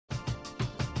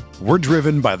We're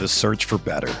driven by the search for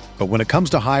better. But when it comes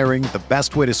to hiring, the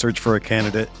best way to search for a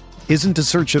candidate isn't to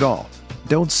search at all.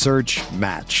 Don't search,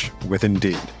 match with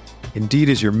Indeed. Indeed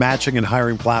is your matching and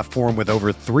hiring platform with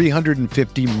over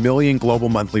 350 million global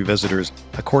monthly visitors,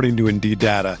 according to Indeed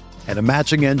data, and a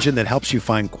matching engine that helps you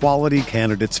find quality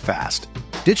candidates fast.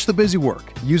 Ditch the busy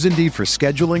work. Use Indeed for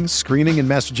scheduling, screening, and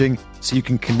messaging so you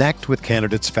can connect with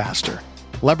candidates faster.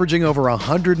 Leveraging over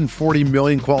 140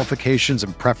 million qualifications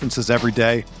and preferences every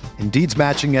day, Indeed's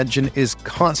matching engine is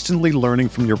constantly learning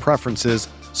from your preferences,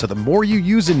 so the more you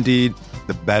use Indeed,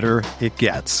 the better it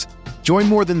gets. Join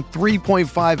more than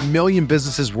 3.5 million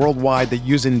businesses worldwide that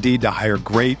use Indeed to hire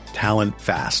great talent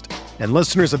fast. And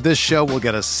listeners of this show will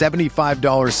get a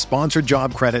 $75 sponsored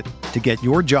job credit to get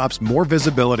your jobs more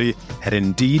visibility at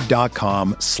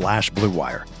Indeed.com/Blue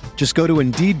Wire. Just go to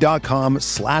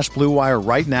Indeed.com/Blue Wire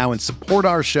right now and support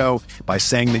our show by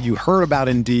saying that you heard about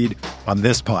Indeed on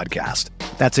this podcast.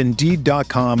 That's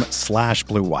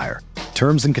Indeed.com/Blue Wire.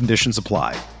 Terms and conditions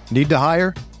apply. Need to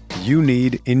hire? You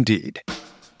need Indeed.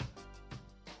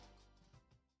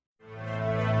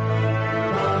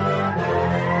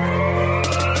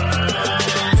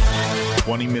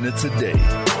 20 minutes a day,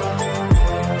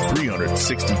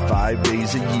 365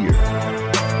 days a year.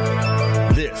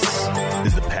 This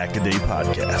is the Pack-A-Day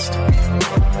Podcast.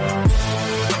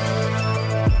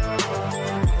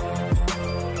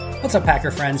 What's up,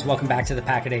 Packer friends? Welcome back to the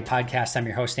Pack-A-Day Podcast. I'm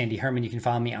your host, Andy Herman. You can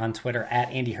follow me on Twitter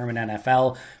at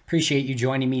AndyHermanNFL. Appreciate you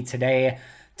joining me today.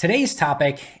 Today's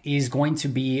topic is going to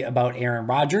be about Aaron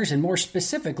Rodgers, and more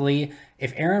specifically,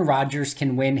 if Aaron Rodgers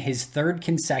can win his third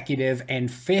consecutive and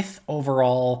fifth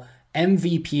overall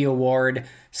MVP award.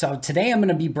 So today I'm going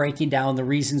to be breaking down the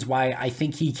reasons why I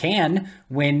think he can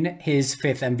win his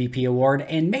fifth MVP award,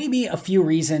 and maybe a few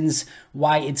reasons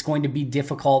why it's going to be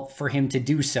difficult for him to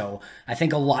do so. I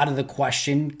think a lot of the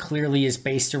question clearly is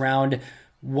based around,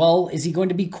 well, is he going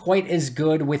to be quite as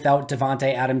good without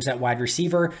Davante Adams at wide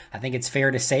receiver? I think it's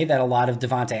fair to say that a lot of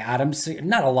Davante Adams,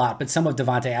 not a lot, but some of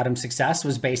Davante Adams' success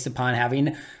was based upon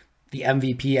having the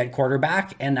MVP at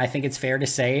quarterback. And I think it's fair to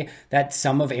say that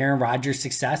some of Aaron Rodgers'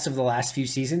 success of the last few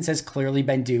seasons has clearly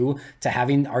been due to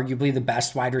having arguably the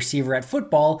best wide receiver at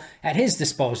football at his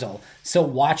disposal. So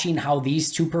watching how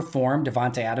these two perform,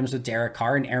 Davante Adams with Derek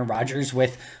Carr and Aaron Rodgers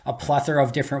with a plethora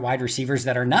of different wide receivers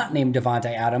that are not named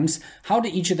Davante Adams, how do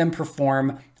each of them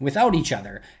perform without each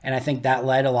other? And I think that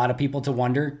led a lot of people to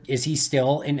wonder, is he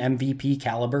still an MVP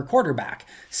caliber quarterback?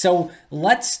 So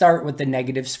let's start with the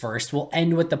negatives first. We'll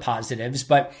end with the positives,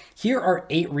 but here are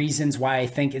 8 reasons why I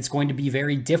think it's going to be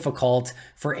very difficult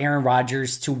for Aaron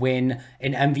Rodgers to win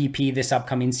an MVP this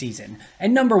upcoming season.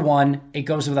 And number 1, it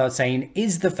goes without saying,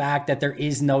 is the fact that there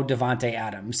is no Davante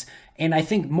Adams. And I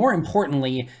think more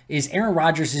importantly is Aaron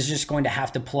Rodgers is just going to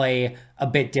have to play a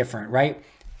bit different, right?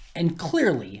 And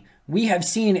clearly, we have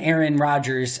seen Aaron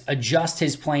Rodgers adjust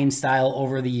his playing style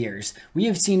over the years. We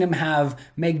have seen him have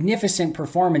magnificent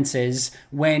performances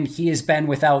when he has been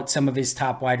without some of his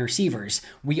top wide receivers.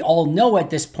 We all know at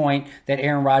this point that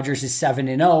Aaron Rodgers is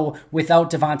 7-0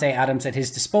 without Davante Adams at his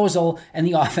disposal, and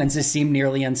the offenses seem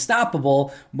nearly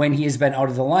unstoppable when he has been out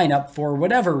of the lineup for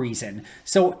whatever reason.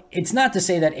 So it's not to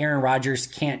say that Aaron Rodgers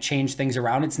can't change things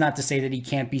around. It's not to say that he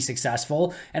can't be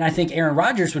successful. And I think Aaron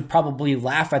Rodgers would probably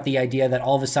laugh at the idea that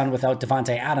all of a sudden without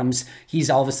Davante Adams, he's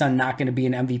all of a sudden not going to be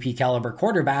an MVP caliber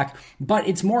quarterback, but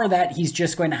it's more that he's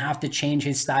just going to have to change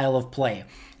his style of play.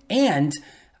 And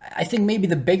I think maybe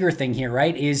the bigger thing here,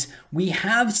 right, is we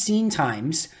have seen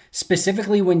times,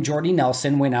 specifically when Jordy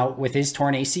Nelson went out with his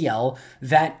torn ACL,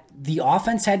 that the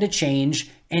offense had to change,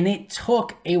 and it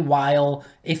took a while,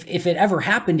 if it ever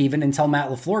happened even until Matt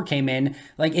LaFleur came in,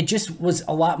 like it just was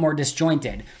a lot more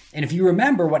disjointed. And if you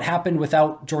remember what happened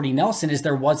without Jordy Nelson is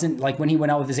there wasn't, like when he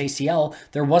went out with his ACL,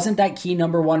 there wasn't that key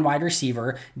number 1 wide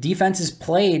receiver. Defenses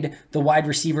played the wide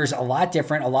receivers a lot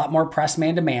different, a lot more press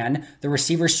man-to-man. The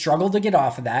receivers struggled to get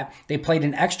off of that. They played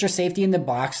an extra safety in the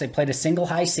box. They played a single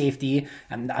high safety.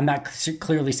 I'm not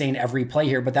clearly saying every play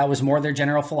here, but that was more their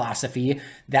general philosophy.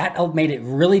 That made it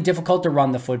really difficult to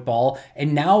run the football.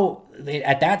 And now,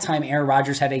 at that time, Aaron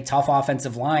Rodgers had a tough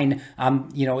offensive line.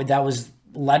 That was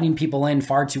letting people in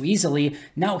far too easily.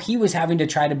 Now he was having to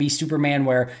try to be Superman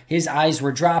where his eyes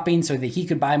were dropping so that he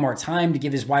could buy more time to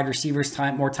give his wide receivers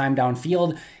more time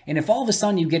downfield. And if all of a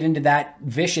sudden you get into that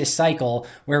vicious cycle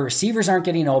where receivers aren't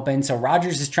getting open, so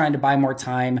Rodgers is trying to buy more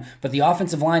time, but the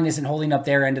offensive line isn't holding up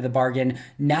their end of the bargain,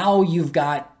 now you've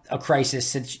got a crisis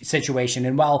situation.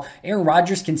 And while Aaron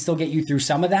Rodgers can still get you through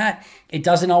some of that, it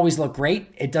doesn't always look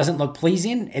great. It doesn't look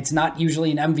pleasing. It's not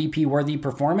usually an MVP worthy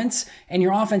performance, and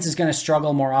your offense is going to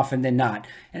struggle more often than not.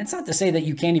 And it's not to say that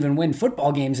you can't even win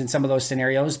football games in some of those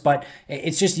scenarios, but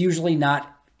it's just usually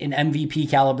not an MVP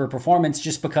caliber performance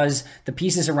just because the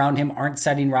pieces around him aren't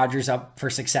setting Rodgers up for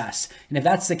success. And if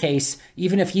that's the case,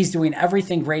 even if he's doing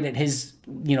everything great at his,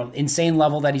 insane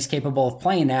level that he's capable of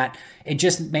playing at, it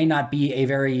just may not be a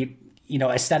very,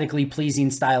 aesthetically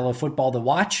pleasing style of football to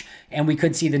watch. And we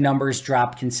could see the numbers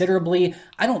drop considerably.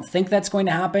 I don't think that's going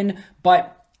to happen,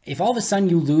 but if all of a sudden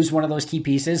you lose one of those key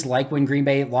pieces, like when Green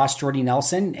Bay lost Jordy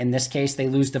Nelson, in this case they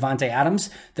lose Davante Adams,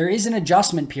 there is an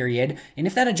adjustment period. And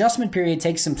if that adjustment period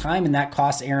takes some time and that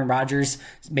costs Aaron Rodgers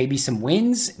maybe some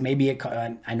wins,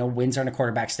 I know wins aren't a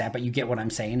quarterback stat, but you get what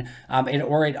I'm saying.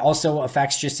 Or it also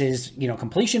affects just his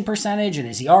completion percentage and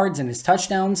his yards and his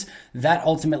touchdowns, that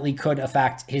ultimately could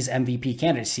affect his MVP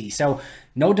candidacy. So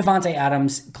no Davante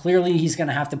Adams. Clearly, he's going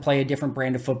to have to play a different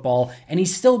brand of football, and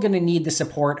he's still going to need the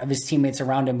support of his teammates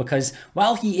around him because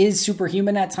while he is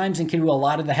superhuman at times and can do a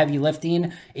lot of the heavy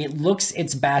lifting, it looks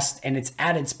its best and it's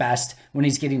at its best when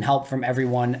he's getting help from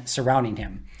everyone surrounding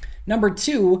him. Number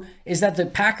 2 is that the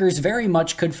Packers very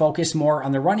much could focus more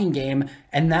on the running game,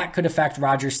 and that could affect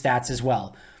Rodgers' stats as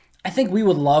well. I think we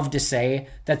would love to say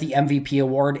that the MVP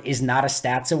award is not a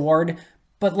stats award,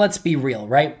 but let's be real,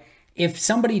 right? If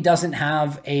somebody doesn't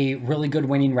have a really good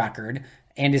winning record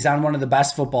and is on one of the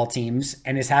best football teams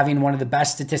and is having one of the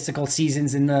best statistical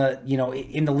seasons in the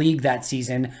league that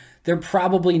season, they're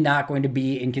probably not going to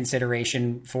be in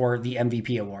consideration for the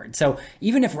MVP award. So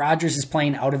even if Rodgers is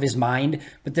playing out of his mind,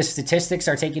 but the statistics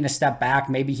are taking a step back,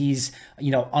 maybe he's,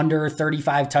 under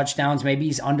 35 touchdowns, maybe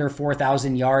he's under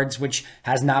 4,000 yards, which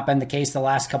has not been the case the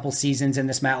last couple seasons in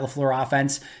this Matt LaFleur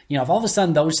offense. If all of a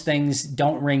sudden those things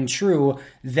don't ring true,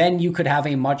 then you could have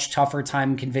a much tougher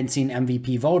time convincing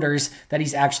MVP voters that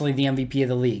he's actually the MVP of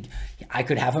the league. I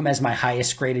could have him as my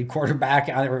highest graded quarterback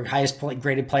or highest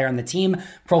graded player on the team.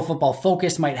 Pro Football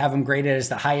Focus might have him graded as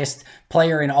the highest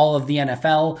player in all of the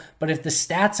NFL. But if the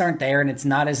stats aren't there and it's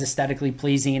not as aesthetically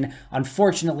pleasing,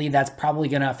 unfortunately, that's probably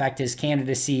going to affect his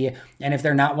candidacy. And if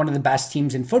they're not one of the best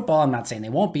teams in football, I'm not saying they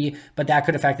won't be, but that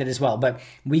could affect it as well. But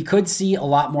we could see a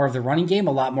lot more of the running game,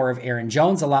 a lot more of Aaron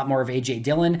Jones, a lot more of A.J.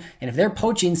 Dillon. And if they're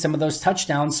poaching some of those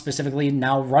touchdowns, specifically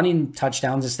now running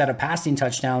touchdowns instead of passing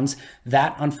touchdowns,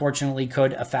 that unfortunately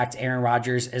could affect Aaron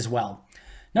Rodgers as well.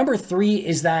 Number 3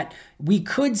 is that we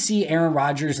could see Aaron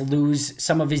Rodgers lose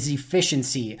some of his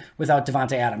efficiency without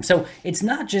Davante Adams. So it's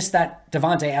not just that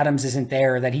Davante Adams isn't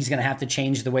there, that he's going to have to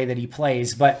change the way that he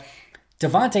plays, but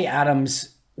Davante Adams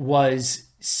was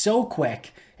so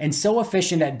quick and so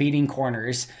efficient at beating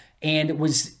corners and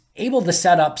was able to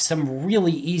set up some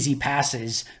really easy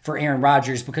passes for Aaron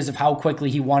Rodgers because of how quickly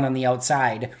he won on the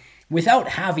outside. Without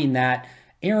having that,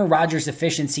 Aaron Rodgers'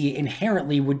 efficiency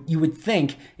inherently you would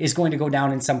think is going to go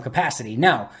down in some capacity.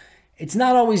 Now, it's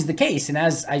not always the case. And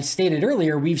as I stated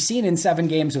earlier, we've seen in 7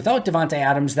 games without Davante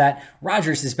Adams that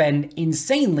Rodgers has been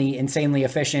insanely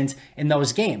efficient in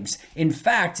those games. In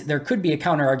fact, there could be a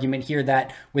counter argument here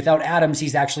that without Adams,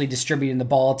 he's actually distributing the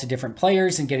ball to different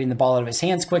players and getting the ball out of his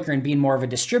hands quicker and being more of a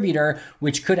distributor,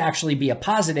 which could actually be a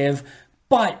positive.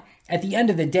 But at the end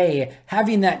of the day,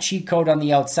 having that cheat code on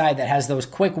the outside that has those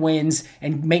quick wins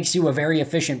and makes you a very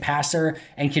efficient passer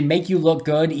and can make you look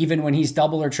good even when he's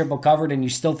double or triple covered and you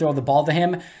still throw the ball to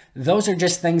him, those are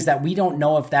just things that we don't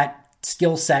know if that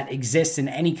skill set exists in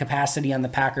any capacity on the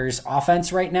Packers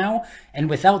offense right now. And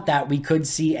without that, we could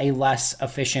see a less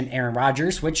efficient Aaron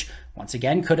Rodgers, which once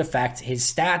again could affect his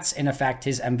stats and affect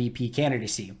his MVP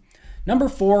candidacy. Number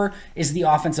 4 is the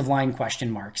offensive line question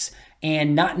marks.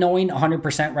 And not knowing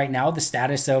 100% right now the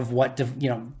status of what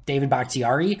David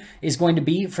Bakhtiari is going to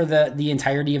be for the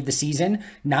entirety of the season,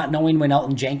 not knowing when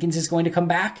Elgton Jenkins is going to come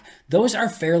back, those are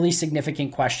fairly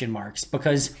significant question marks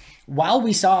because while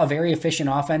we saw a very efficient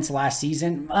offense last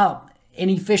season, a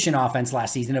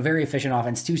very efficient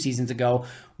offense 2 seasons ago,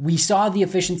 we saw the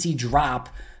efficiency drop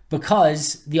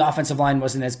because the offensive line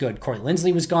wasn't as good. Corey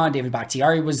Linsley was gone, David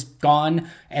Bakhtiari was gone,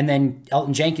 and then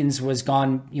Elgton Jenkins was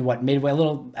gone, a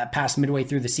little past midway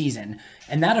through the season.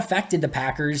 And that affected the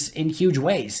Packers in huge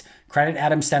ways. Credit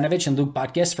Adam Stenavich and Luke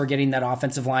Butkus for getting that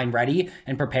offensive line ready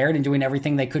and prepared and doing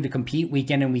everything they could to compete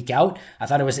week in and week out. I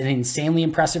thought it was an insanely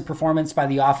impressive performance by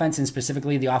the offense and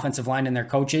specifically the offensive line and their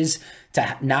coaches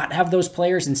to not have those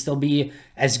players and still be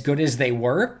as good as they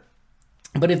were.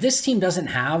 But if this team doesn't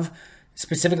have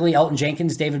specifically Elgton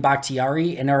Jenkins, David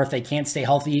Bakhtiari, and or if they can't stay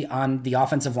healthy on the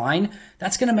offensive line,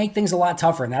 that's going to make things a lot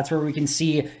tougher. And that's where we can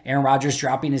see Aaron Rodgers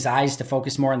dropping his eyes to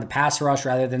focus more on the pass rush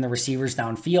rather than the receivers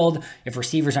downfield. If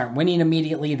receivers aren't winning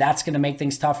immediately, that's going to make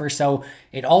things tougher. So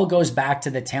it all goes back to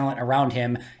the talent around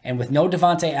him. And with no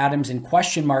Davante Adams and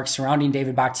question marks surrounding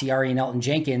David Bakhtiari and Elgton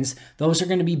Jenkins, those are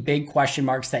going to be big question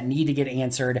marks that need to get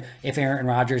answered if Aaron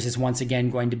Rodgers is once again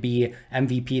going to be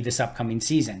MVP this upcoming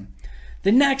season.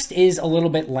 The next is a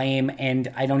little bit lame,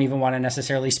 and I don't even want to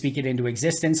necessarily speak it into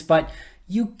existence, but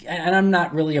and I'm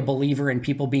not really a believer in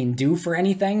people being due for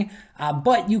anything,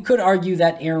 but you could argue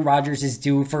that Aaron Rodgers is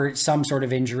due for some sort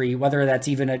of injury, whether that's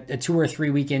even a 2 or 3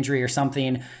 week injury or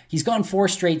something. He's gone 4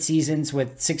 straight seasons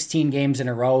with 16 games in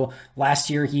a row. Last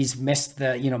year, he's missed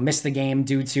the game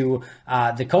due to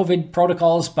the COVID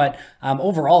protocols, but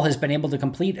overall has been able to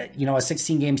complete a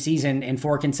 16-game season in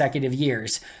 4 consecutive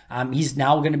years. He's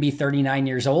now going to be 39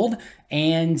 years old,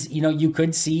 and you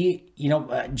could see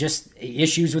just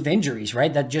issues with injuries,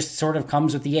 right? That just sort of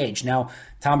comes with the age. Now,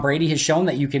 Tom Brady has shown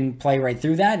that you can play right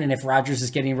through that. And if Rodgers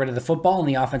is getting rid of the football and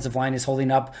the offensive line is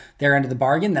holding up their end of the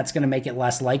bargain, that's going to make it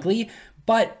less likely.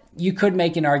 But you could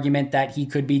make an argument that he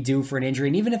could be due for an injury.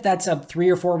 And even if that's a 3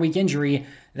 or 4 week injury,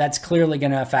 that's clearly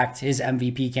going to affect his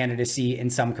MVP candidacy in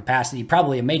some capacity,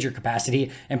 probably a major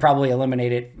capacity, and probably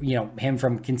eliminate him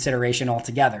from consideration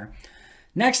altogether.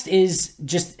 Next is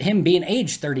just him being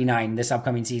age 39 this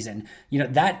upcoming season.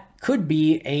 That could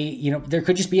be there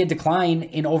could just be a decline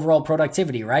in overall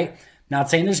productivity, right? Not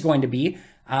saying there's going to be,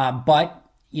 but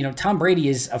Tom Brady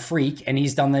is a freak and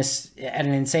he's done this at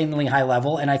an insanely high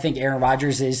level. And I think Aaron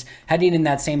Rodgers is heading in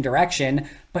that same direction,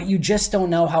 but you just don't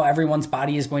know how everyone's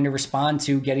body is going to respond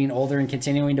to getting older and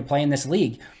continuing to play in this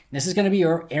league. This is going to be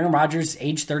Aaron Rodgers'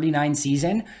 age 39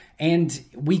 season, and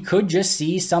we could just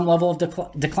see some level of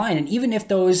decline. And even if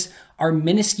those are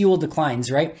minuscule declines,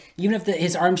 right? Even if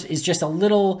his arms is just a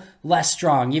little less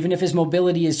strong, even if his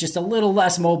mobility is just a little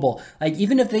less mobile, like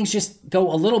even if things just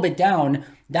go a little bit down,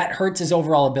 that hurts his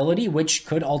overall ability, which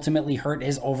could ultimately hurt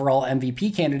his overall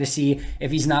MVP candidacy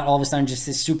if he's not all of a sudden just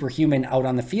this superhuman out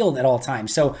on the field at all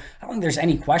times. So I don't think there's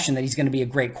any question that he's going to be a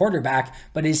great quarterback,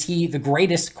 but is he the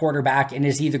greatest quarterback and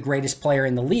is he the greatest player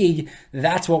in the league?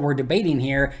 That's what we're debating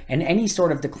here. And any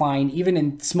sort of decline, even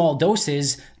in small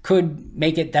doses, could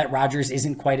make it that Rodgers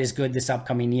isn't quite as good this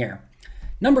upcoming year.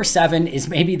 Number 7 is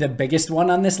maybe the biggest one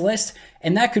on this list,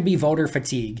 and that could be voter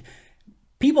fatigue.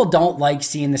 People don't like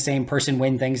seeing the same person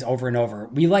win things over and over.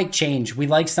 We like change. We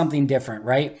like something different,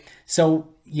 right? So,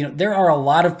 there are a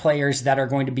lot of players that are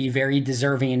going to be very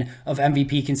deserving of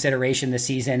MVP consideration this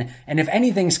season. And if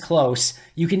anything's close,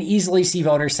 you can easily see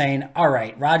voters saying, all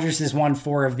right, Rodgers has won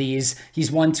 4 of these.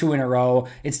 He's won 2 in a row.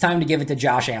 It's time to give it to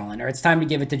Josh Allen, or it's time to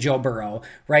give it to Joe Burrow,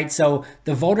 right? So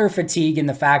the voter fatigue and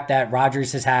the fact that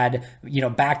Rodgers has had,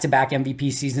 back-to-back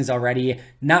MVP seasons already,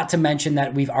 not to mention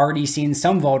that we've already seen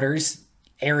some voters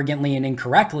arrogantly and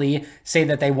incorrectly say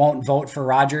that they won't vote for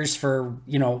Rodgers for,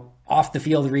 off the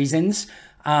field reasons.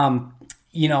 That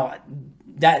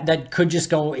could just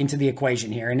go into the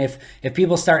equation here. And if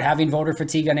people start having voter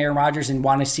fatigue on Aaron Rodgers and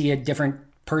want to see a different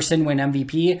person win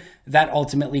MVP, that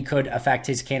ultimately could affect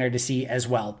his candidacy as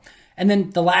well. And then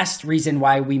the last reason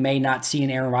why we may not see an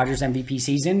Aaron Rodgers MVP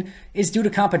season is due to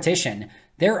competition.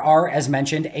 There are, as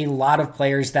mentioned, a lot of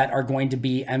players that are going to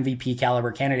be MVP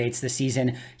caliber candidates this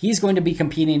season. He's going to be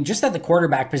competing just at the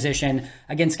quarterback position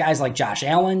against guys like Josh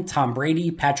Allen, Tom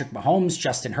Brady, Patrick Mahomes,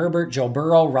 Justin Herbert, Joe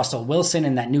Burrow, Russell Wilson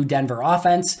in that new Denver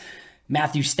offense,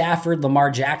 Matthew Stafford,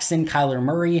 Lamar Jackson, Kyler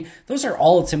Murray. Those are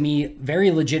all, to me, very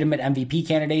legitimate MVP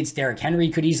candidates. Derrick Henry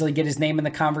could easily get his name in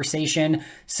the conversation.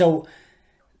 So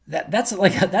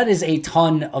that is a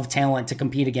ton of talent to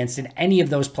compete against in any of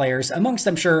those players, amongst,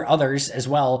 I'm sure, others as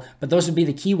well. But those would be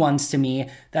the key ones to me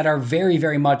that are very,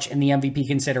 very much in the MVP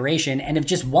consideration. And if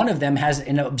just one of them has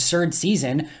an absurd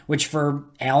season, which for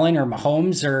Allen or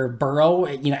Mahomes or Burrow,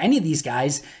 any of these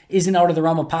guys isn't out of the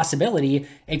realm of possibility,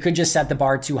 it could just set the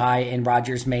bar too high and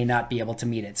Rodgers may not be able to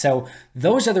meet it. So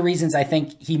those are the reasons I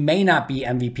think he may not be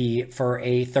MVP for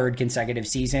a 3rd consecutive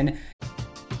season.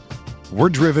 We're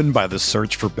driven by the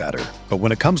search for better. But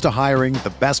when it comes to hiring,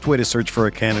 the best way to search for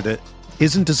a candidate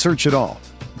isn't to search at all.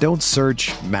 Don't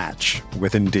search, match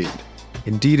with Indeed.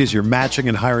 Indeed is your matching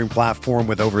and hiring platform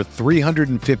with over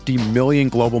 350 million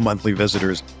global monthly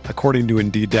visitors, according to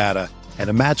Indeed data, and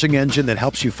a matching engine that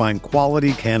helps you find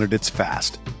quality candidates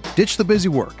fast. Ditch the busy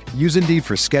work. Use Indeed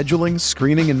for scheduling,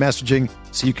 screening, and messaging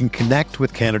so you can connect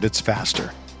with candidates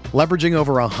faster. Leveraging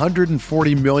over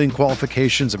 140 million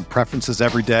qualifications and preferences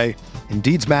every day,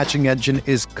 Indeed's matching engine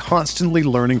is constantly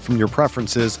learning from your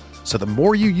preferences, so the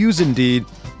more you use Indeed,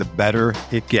 the better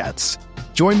it gets.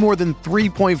 Join more than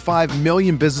 3.5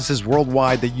 million businesses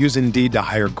worldwide that use Indeed to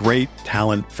hire great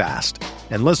talent fast.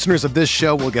 And listeners of this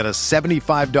show will get a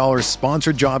 $75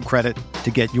 sponsored job credit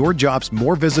to get your jobs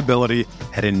more visibility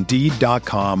at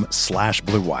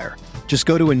Indeed.com/Blue Wire. Just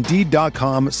go to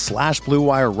Indeed.com/Blue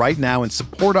Wire right now and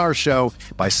support our show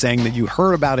by saying that you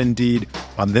heard about Indeed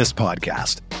on this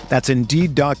podcast. That's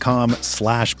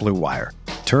Indeed.com/Blue Wire.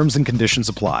 Terms and conditions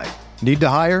apply. Need to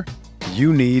hire?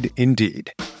 You need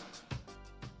Indeed.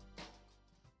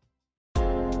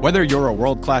 Whether you're a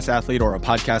world-class athlete or a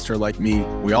podcaster like me,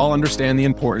 we all understand the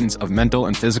importance of mental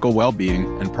and physical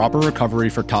well-being and proper recovery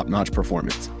for top-notch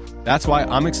performance. That's why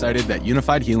I'm excited that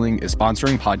Unified Healing is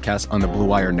sponsoring podcasts on the Blue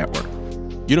Wire Network.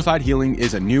 Unified Healing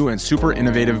is a new and super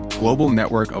innovative global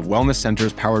network of wellness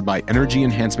centers powered by Energy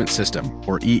Enhancement System,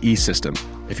 or EE System.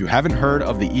 If you haven't heard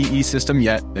of the EE System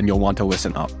yet, then you'll want to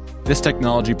listen up. This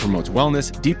technology promotes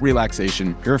wellness, deep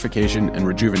relaxation, purification, and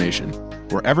rejuvenation.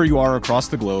 Wherever you are across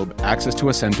the globe, access to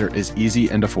a center is easy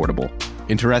and affordable.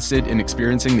 Interested in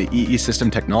experiencing the EE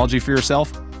System technology for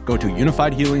yourself? Go to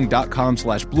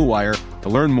unifiedhealing.com/Blue Wire to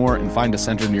learn more and find a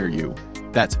center near you.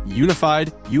 That's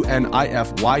unified,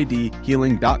 UNIFYD,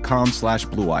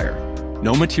 healing.com/Blue Wire.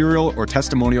 No material or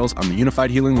testimonials on the Unified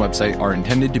Healing website are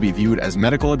intended to be viewed as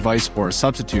medical advice or a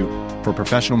substitute for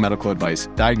professional medical advice,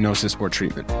 diagnosis, or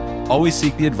treatment. Always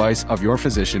seek the advice of your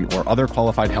physician or other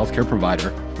qualified healthcare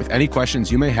provider with any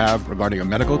questions you may have regarding a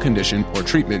medical condition or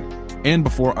treatment and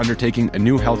before undertaking a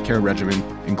new healthcare regimen,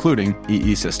 including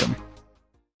EE System.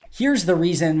 Here's the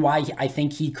reason why I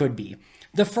think he could be.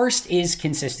 The first is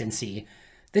consistency.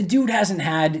 The dude hasn't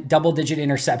had double-digit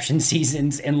interception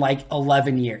seasons in like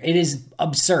 11 years. It is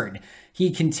absurd. He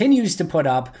continues to put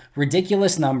up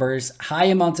ridiculous numbers, high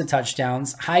amounts of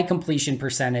touchdowns, high completion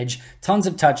percentage, tons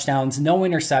of touchdowns, no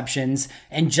interceptions,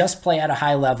 and just play at a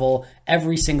high level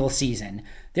every single season.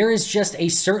 There is just a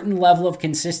certain level of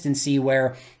consistency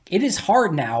where it is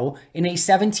hard now in a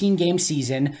 17-game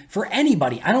season for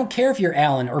anybody. I don't care if you're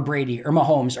Allen or Brady or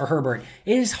Mahomes or Herbert.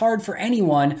 It is hard for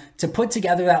anyone to put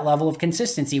together that level of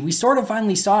consistency. We sort of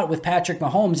finally saw it with Patrick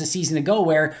Mahomes a season ago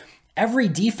where every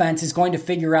defense is going to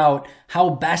figure out how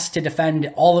best to defend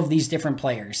all of these different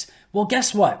players. Well,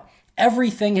 guess what?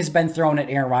 Everything has been thrown at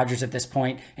Aaron Rodgers at this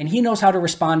point, and he knows how to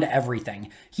respond to everything.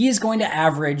 He is going to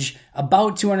average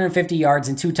about 250 yards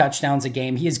and 2 touchdowns a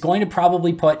game. He is going to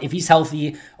probably put, if he's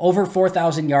healthy, over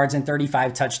 4,000 yards and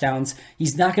 35 touchdowns.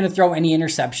 He's not going to throw any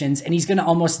interceptions, and he's going to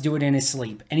almost do it in his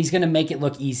sleep, and he's going to make it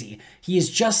look easy. He is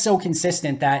just so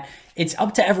consistent that it's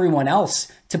up to everyone else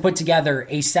to put together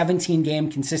a 17-game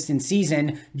consistent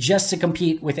season just to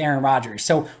compete with Aaron Rodgers.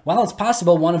 So while it's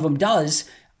possible one of them does,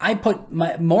 I put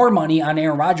more money on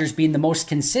Aaron Rodgers being the most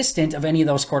consistent of any of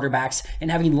those quarterbacks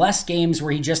and having less games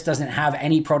where he just doesn't have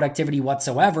any productivity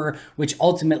whatsoever, which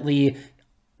ultimately,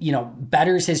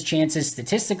 betters his chances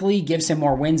statistically, gives him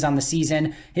more wins on the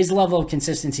season. His level of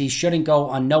consistency shouldn't go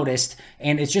unnoticed,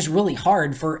 and it's just really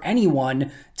hard for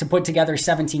anyone to put together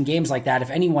 17 games like that.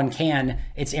 If anyone can,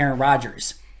 it's Aaron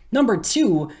Rodgers. Number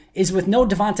 2 is with no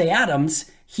Davante Adams,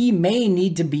 he may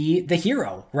need to be the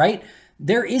hero, right?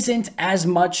 There isn't as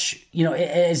much,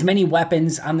 as many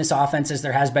weapons on this offense as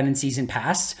there has been in season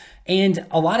past. And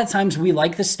a lot of times we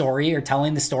like the story or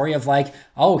telling the story of like,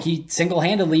 oh, he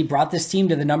single-handedly brought this team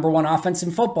to the number 1 offense in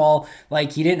football.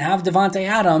 Like he didn't have Davante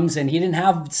Adams and he didn't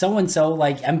have so-and-so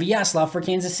like MVS left for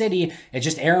Kansas City. It's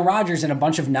just Aaron Rodgers and a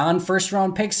bunch of non-first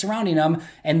round picks surrounding him.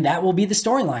 And that will be the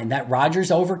storyline, that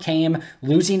Rodgers overcame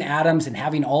losing Adams and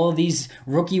having all of these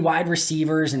rookie wide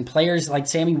receivers and players like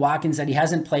Sammy Watkins that he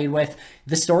hasn't played with.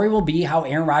 The story will be how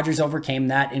Aaron Rodgers overcame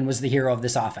that and was the hero of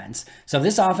this offense. So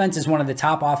this offense is one of the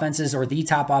top offenses or the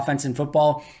top offense in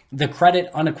football. The credit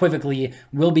unequivocally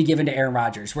will be given to Aaron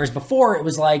Rodgers. Whereas before it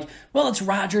was like, well, it's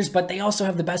Rodgers, but they also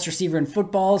have the best receiver in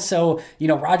football. So,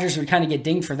 Rodgers would kind of get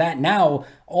dinged for that. Now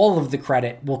all of the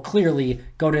credit will clearly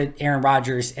go to Aaron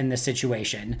Rodgers in this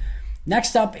situation.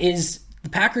 Next up is the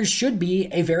Packers should be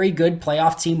a very good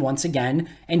playoff team once again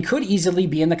and could easily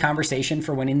be in the conversation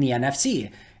for winning the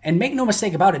NFC. And make no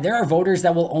mistake about it, there are voters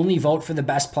that will only vote for the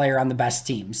best player on the best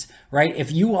teams, right?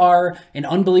 If you are an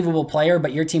unbelievable player,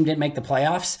 but your team didn't make the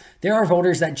playoffs, there are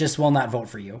voters that just will not vote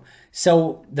for you.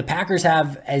 So the Packers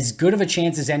have as good of a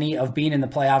chance as any of being in the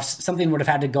playoffs. Something would have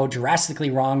had to go drastically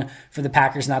wrong for the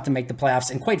Packers not to make the playoffs.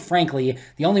 And quite frankly,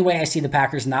 the only way I see the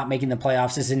Packers not making the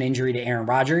playoffs is an injury to Aaron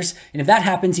Rodgers. And if that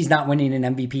happens, he's not winning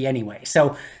an MVP anyway.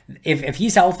 So if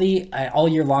he's healthy all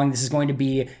year long, this is going to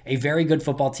be a very good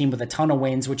football team with a ton of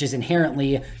wins, which is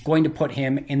inherently going to put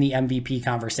him in the MVP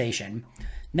conversation.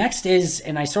 Next is,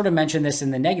 and I sort of mentioned this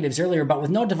in the negatives earlier, but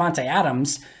with no Davante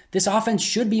Adams, this offense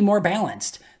should be more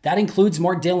balanced. That includes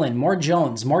more Dillon, more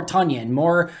Jones, more Tonyan,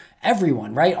 more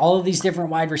everyone, right? All of these different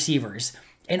wide receivers.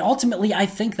 And ultimately, I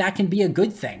think that can be a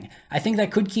good thing. I think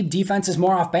that could keep defenses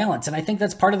more off balance. And I think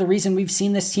that's part of the reason we've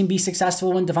seen this team be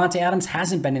successful when Davante Adams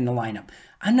hasn't been in the lineup.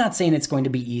 I'm not saying it's going to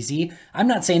be easy. I'm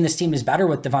not saying this team is better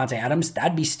with Davante Adams.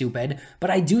 That'd be stupid. But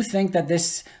I do think that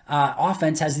this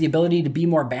offense has the ability to be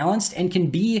more balanced and can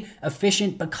be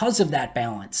efficient because of that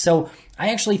balance. So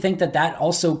I actually think that that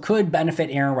also could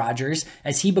benefit Aaron Rodgers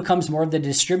as he becomes more of the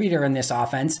distributor in this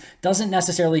offense, doesn't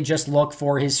necessarily just look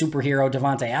for his superhero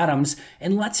Davante Adams,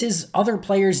 and lets his other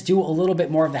players do a little bit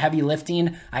more of the heavy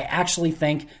lifting. I actually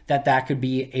think that that could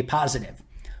be a positive.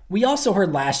 We also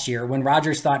heard last year when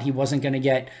Rodgers thought he wasn't going to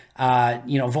get,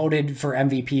 voted for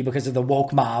MVP because of the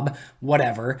woke mob,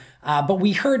 whatever. But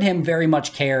we heard him very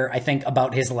much care, I think,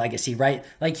 about his legacy, right?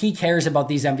 Like he cares about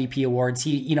these MVP awards.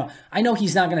 I know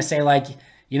he's not going to say like,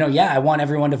 I want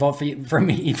everyone to vote for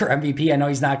me for MVP. I know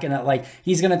he's not going to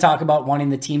he's going to talk about wanting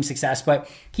the team success, but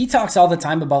he talks all the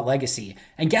time about legacy.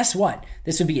 And guess what?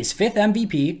 This would be his 5th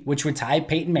MVP, which would tie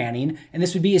Peyton Manning. And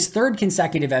this would be his 3rd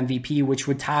consecutive MVP, which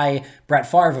would tie Brett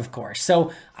Favre, of course.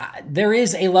 So there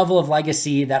is a level of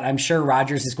legacy that I'm sure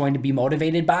Rodgers is going to be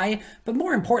motivated by. But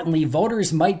more importantly,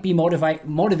 voters might be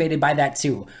motivated by that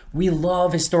too. We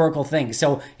love historical things.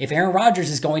 So if Aaron Rodgers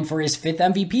is going for his 5th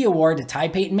MVP award to tie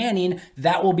Peyton Manning,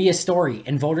 that will be a story,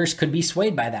 and voters could be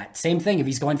swayed by that. Same thing if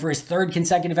he's going for his 3rd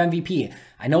consecutive MVP.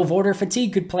 I know voter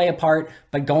fatigue could play a part,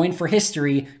 but going for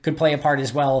history could play a part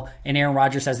as well, and Aaron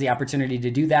Rodgers has the opportunity to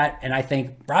do that, and I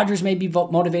think Rodgers may be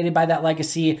motivated by that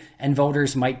legacy, and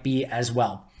voters might be as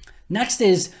well. Next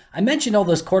is, I mentioned all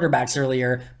those quarterbacks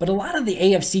earlier, but a lot of the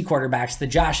AFC quarterbacks, the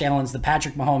Josh Allens, the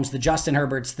Patrick Mahomes, the Justin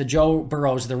Herberts, the Joe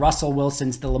Burrows, the Russell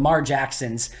Wilsons, the Lamar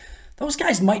Jacksons, those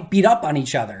guys might beat up on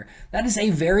each other. That is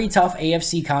a very tough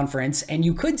AFC conference, and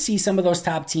you could see some of those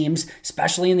top teams,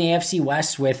 especially in the AFC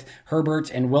West with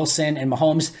Herbert and Wilson and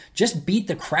Mahomes, just beat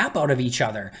the crap out of each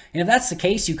other. And if that's the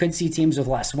case, you could see teams with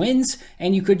less wins,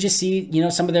 and you could just see,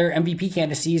 some of their MVP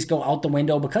candidacies go out the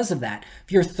window because of that.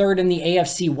 If you're 3rd in the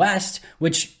AFC West,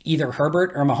 which either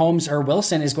Herbert or Mahomes or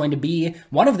Wilson is going to be,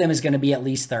 one of them is going to be at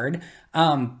least 3rd,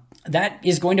 that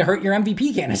is going to hurt your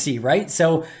MVP candidacy, right?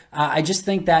 So I just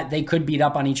think that they could beat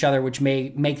up on each other, which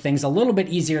may make things a little bit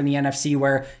easier in the NFC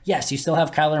where, yes, you still have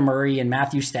Kyler Murray and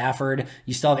Matthew Stafford.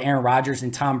 You still have Aaron Rodgers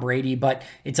and Tom Brady, but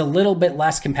it's a little bit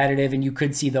less competitive, and you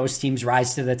could see those teams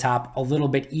rise to the top a little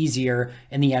bit easier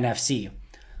in the NFC.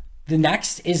 The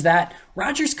next is that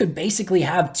Rodgers could basically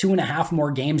have 2.5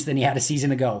 more games than he had a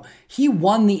season ago. He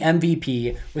won the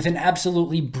MVP with an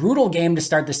absolutely brutal game to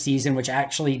start the season, which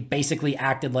actually basically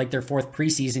acted like their 4th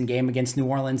preseason game against New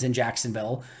Orleans and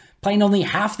Jacksonville, playing only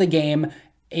half the game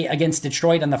against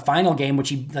Detroit on the final game,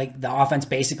 which the offense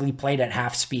basically played at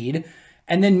half speed,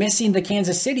 and then missing the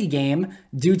Kansas City game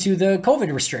due to the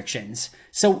COVID restrictions.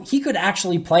 So he could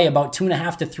actually play about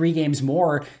 2.5 to 3 games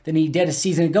more than he did a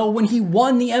season ago when he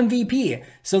won the MVP.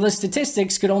 So the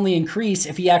statistics could only increase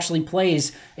if he actually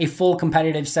plays a full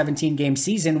competitive 17-game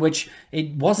season, which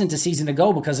it wasn't a season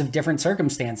ago because of different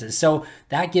circumstances. So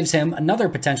that gives him another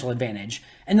potential advantage.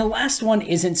 And the last one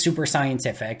isn't super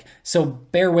scientific, so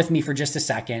bear with me for just a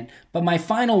second. But my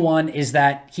final one is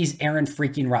that he's Aaron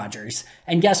freaking Rodgers.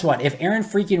 And guess what? If Aaron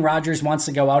freaking Rodgers wants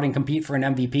to go out and compete for an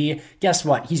MVP, guess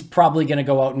what? He's probably going to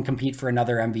go out and compete for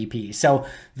another MVP. So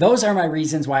those are my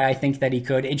reasons why I think that he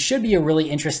could. It should be a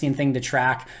really interesting thing to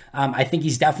track. I think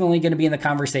he's definitely going to be in the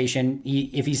conversation.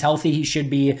 If he's healthy, he should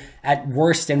be at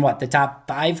worst in the top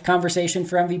 5 conversation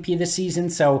for MVP this season.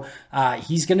 So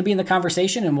he's going to be in the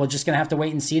conversation, and we're just going to have to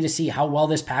wait and see to see how well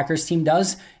this Packers team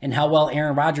does and how well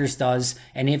Aaron Rodgers does,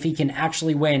 and if he can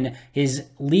actually win his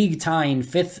league-tying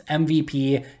 5th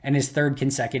MVP and his 3rd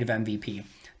consecutive MVP.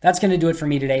 That's going to do it for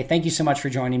me today. Thank you so much for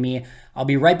joining me. I'll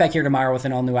be right back here tomorrow with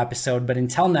an all-new episode, but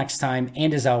until next time,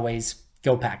 and as always,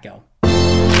 go Pack Go.